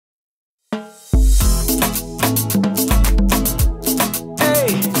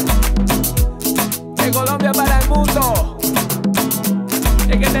puto.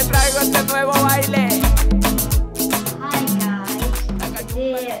 Es que te traigo este nuevo baile. Hi guys,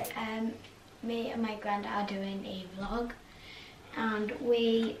 today me and my granddad are doing a vlog, and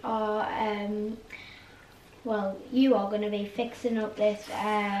we are well, you are going to be fixing up this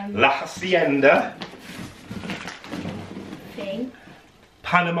La Hacienda thing,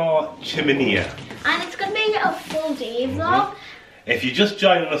 Panama chiminea. and it's going to be a full day vlog. If you're just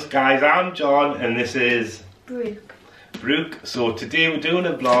joining us, guys, I'm John and this is Brooke. So today we're doing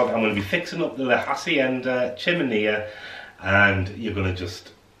a vlog. I'm going to be fixing up the La Hacienda chiminea, and you're going to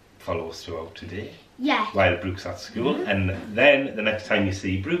just follow us throughout today. Yeah. While Brooke's at school, and then the next time you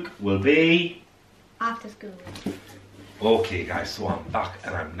see Brooke will be After school. okay, guys. So I'm back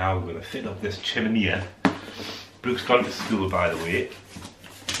and I'm now going to fit up this chiminea. Brooke's gone to school, by the way,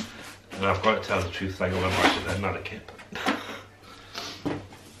 and I've got to tell the truth, like I went back to that, not a kip.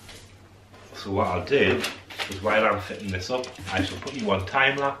 So what I'll do is, while I'm fitting this up, I shall put you on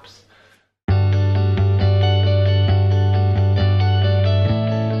time lapse.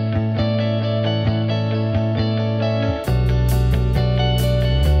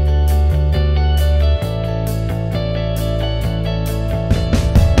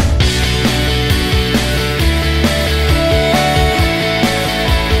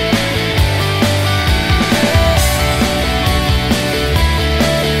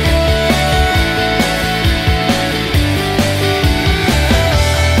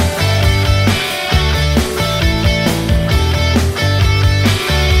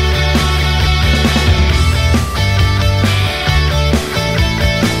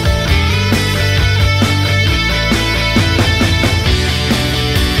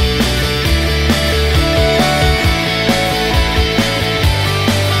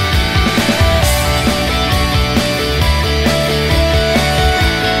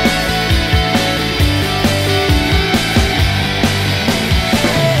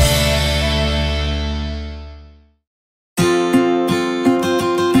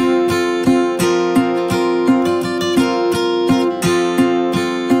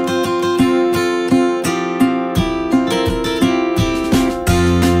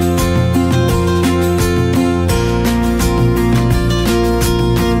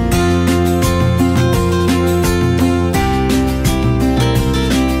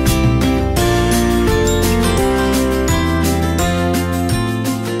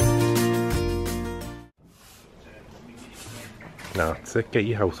 That's it, get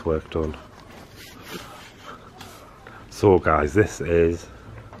your housework done. So guys, this is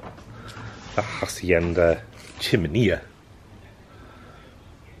the Hacienda chiminea.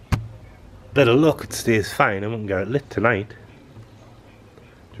 Better luck it stays fine and we can get it lit tonight. Do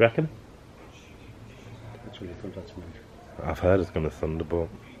you reckon? I've heard it's going to thunderbolt.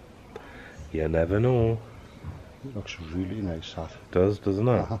 You never know. It looks really nice, that. Does, doesn't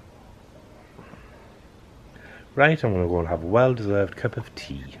it? Right, I'm going to go and have a well-deserved cup of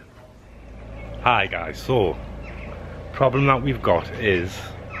tea. Hi guys, so problem that we've got is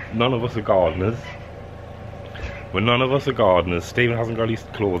none of us are gardeners. When none of us are gardeners, Stephen hasn't got his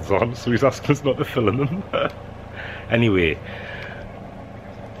clothes on, so he's asking us not to film them. Anyway,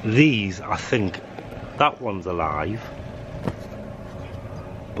 these, I think, that one's alive,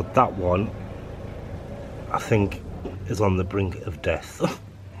 but that one, I think, is on the brink of death.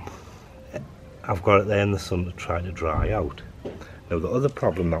 I've got it there in the sun to try to dry out. Now the other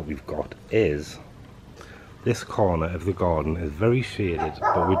problem that we've got is this corner of the garden is very shaded,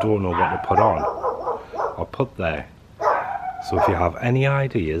 but we don't know what to put on or put there. So if you have any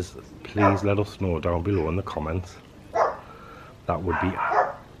ideas, please let us know down below in the comments. That would be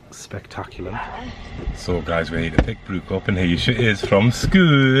spectacular. So guys, we need to pick Brooke up, and here she is from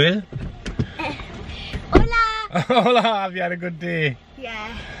school. Hola! Hola, have you had a good day?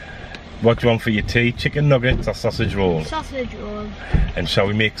 Yeah. What do you want for your tea? Chicken nuggets or sausage rolls? Sausage roll. And shall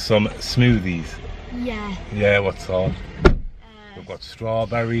we make some smoothies? Yeah. Yeah, what's on? We've got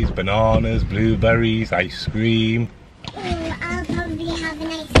strawberries, bananas, blueberries, ice cream. Oh, I'll probably have an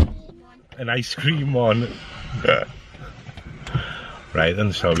ice cream one. An ice cream one. Right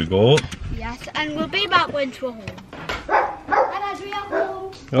then, shall we go? Yes, and we'll be back once we're home. And as we are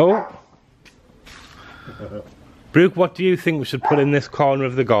home. Oh. Brooke, what do you think we should put in this corner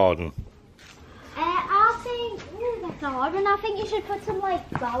of the garden? I think, that's hard, and I think you should put some like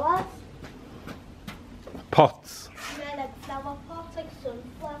flowers. Pots. Yeah, like flower pots, like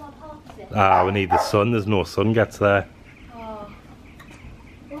sunflower pots. Ah, we need the sun. There's no sun gets there. Oh.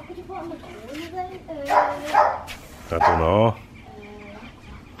 What could you put on the corner then? I don't know.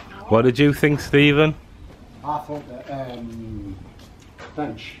 What did you think, Stephen? I thought that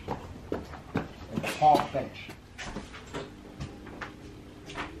bench, a park bench.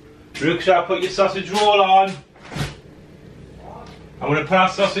 Brooke, shall I put your sausage roll on? I'm going to put our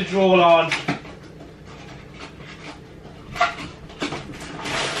sausage roll on. Do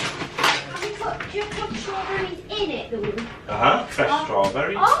you put strawberries in it though? Fresh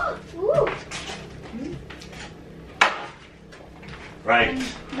strawberries. Oh, ooh. Right. And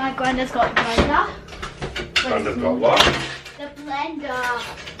my granddad's got the blender. Granddad's got what? The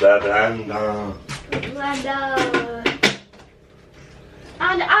blender. The blender. The blender.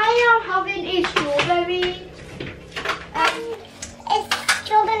 And I am having a strawberry. A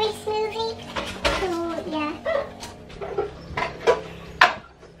strawberry smoothie. Cool, yeah.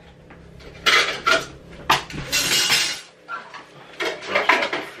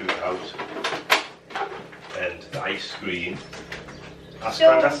 And the ice cream. Ask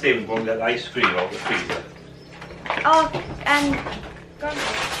Grandad Stephen to go and get the ice cream out of the freezer. Oh, and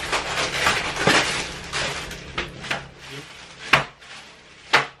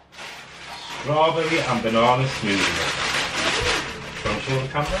Strawberry and banana smoothie. Do you want to show the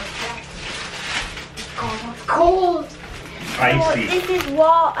camera? oh, of course. Icy. This is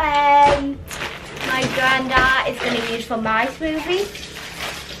what my granddad is going to use for my smoothie.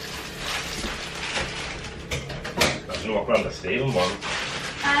 I don't know what Grandad Stephen wants.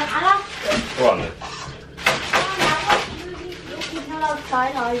 I'll ask him. Go on then.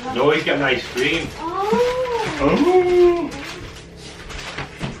 No, he's getting ice cream. Oh. Oh.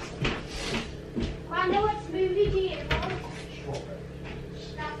 Granddad, what smoothie do you want?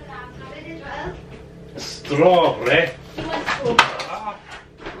 That's what I'm having as well. Strawberry. You want strawberry? Ah.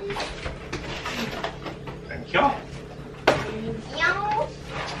 Thank you. Yum.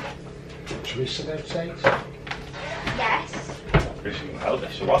 Should we sit outside? Yes. Wish you can help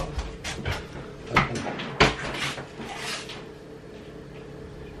if you want.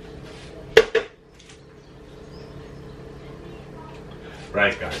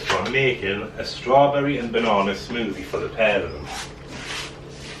 Right guys, so I'm making a strawberry and banana smoothie for the pair of them.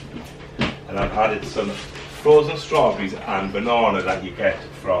 And I've added some frozen strawberries and banana that you get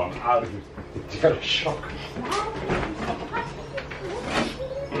from Aldi. You got a shock.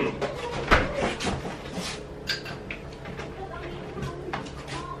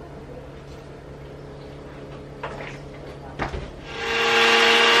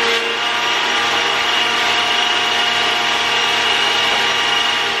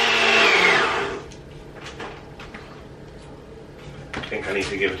 I think I need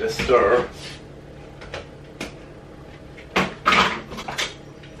to give it a stir.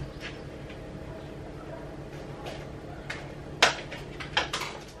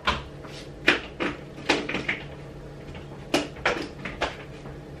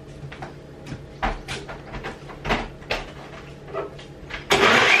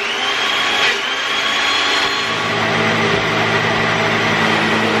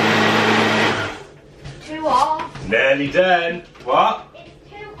 Too hot. Nearly done. What? It's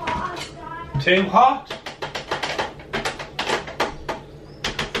too hot outside. Too hot?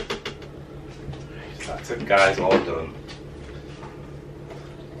 That's it guys, all done.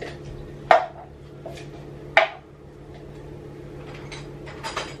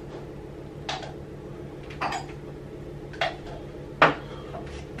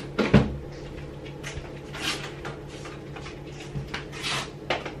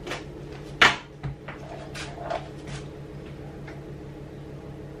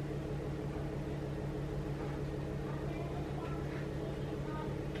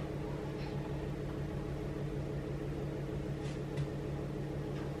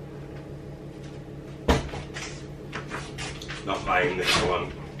 Not buying this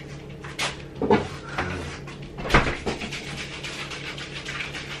one.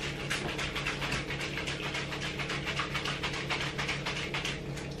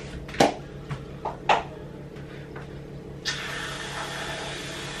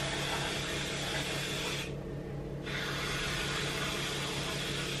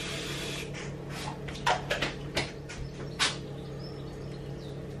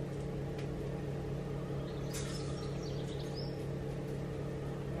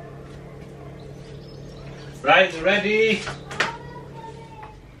 Right, you ready?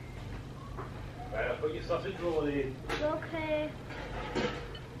 Right, I'll put your sausage roll in. Okay.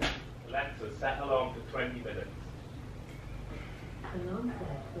 Let's settle on for 20 minutes. Alarm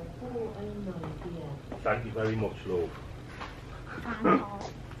set for 4:09 p.m. Thank you very much, love. And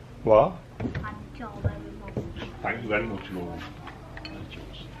What? very much. Thank you very much, love.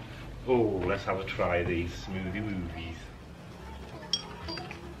 Oh, let's have a try of these smoothie movies.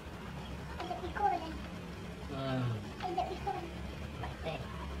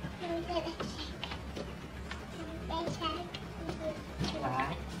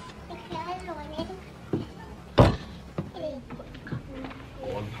 Right.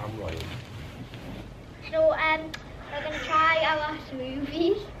 we're going to try our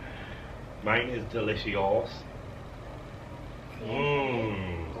smoothies. Mine is delicious.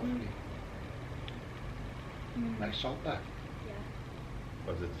 Nice salt there.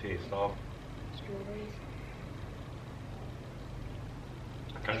 What does it taste of? Strawberries.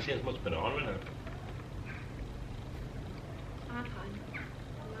 I can't see as much banana in it. I can.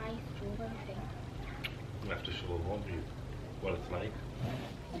 Nice strawberry thing. You have to show one you what it's like.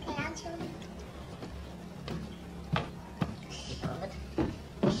 Okay, I'll show you.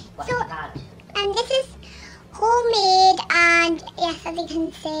 This is homemade, and yes, as you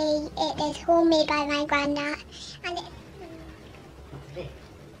can see, it is homemade by my granddad. And it, What's this?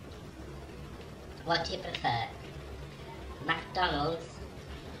 What do you prefer? McDonald's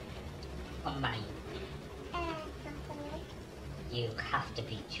or mine? nothing. You have to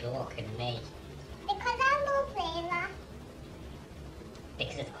be joking me. Because I'm more flavour.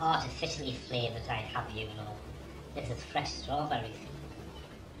 Because it's artificially flavoured, I have you know. This is fresh strawberries.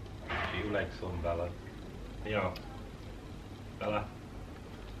 Do you like some, Bella? Yeah. Bella?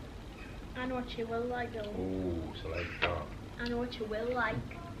 I know what you will like, though. Oh, she likes that. I know what you will like.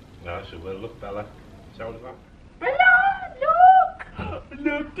 No, she will. Look, Bella. Shout it back. Bella, look!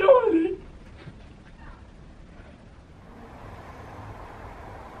 Look, darling.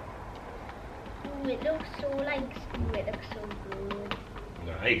 Ooh, it looks so like, ooh, it looks so good.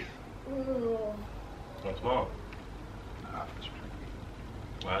 Nice. Ooh. What's more?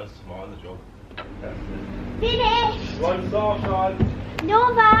 Well, it's small in the job. Finished! One star, Sean.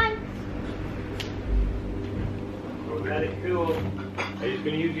 No thanks! Very cool. Are you just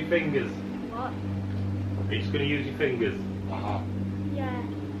going to use your fingers? What? Are you just going to use your fingers? Yeah.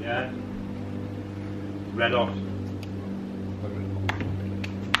 Yeah? Red hot.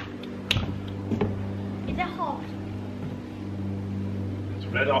 Is it hot? It's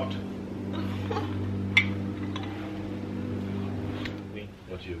red hot.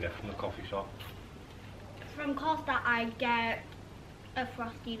 What do you get from the coffee shop? From Costa, I get a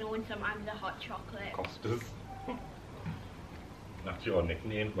Frostino and sometimes a hot chocolate. Costas. That's your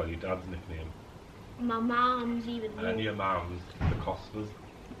nickname, well, your dad's nickname. My mom's even And more. your mum's, the Costas.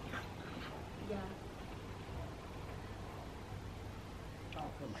 Yeah.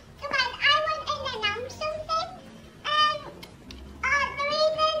 So guys, I want to announce something. The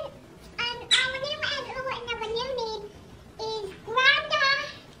reason our new editor and our new name is Granda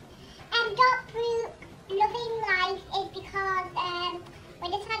Dot Fruit Loving Life is because we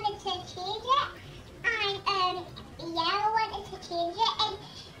decided to change it, and yeah, we wanted to change it,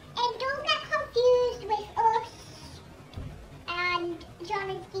 and don't get confused with us and John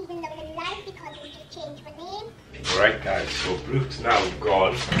and Stephen Loving Life because we just changed the name. Right guys, so Brooke's now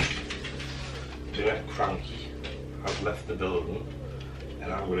gone. Jeanette Cranky has left the building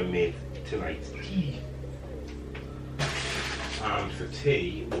and I'm going to make tonight's tea. And for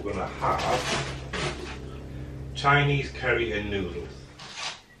tea we're going to have Chinese curry and noodles.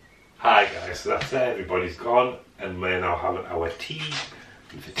 Hi guys, so that's it, everybody's gone and we're now having our tea.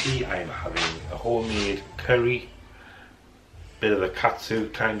 And for tea I am having a homemade curry, bit of a katsu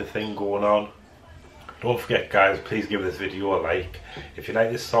kind of thing going on. Don't forget guys, please give this video a like. If you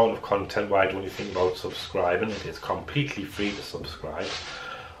like this sort of content, why don't you think about subscribing? It is completely free to subscribe.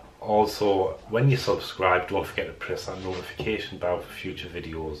 Also, when you subscribe, don't forget to press that notification bell for future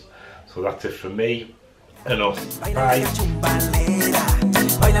videos. So that's it from me and us. Bye.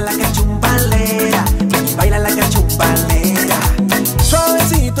 Baila la cachumbalera, baila la cachumbalera.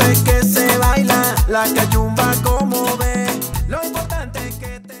 Suavecito es que se baila la cachumbalera.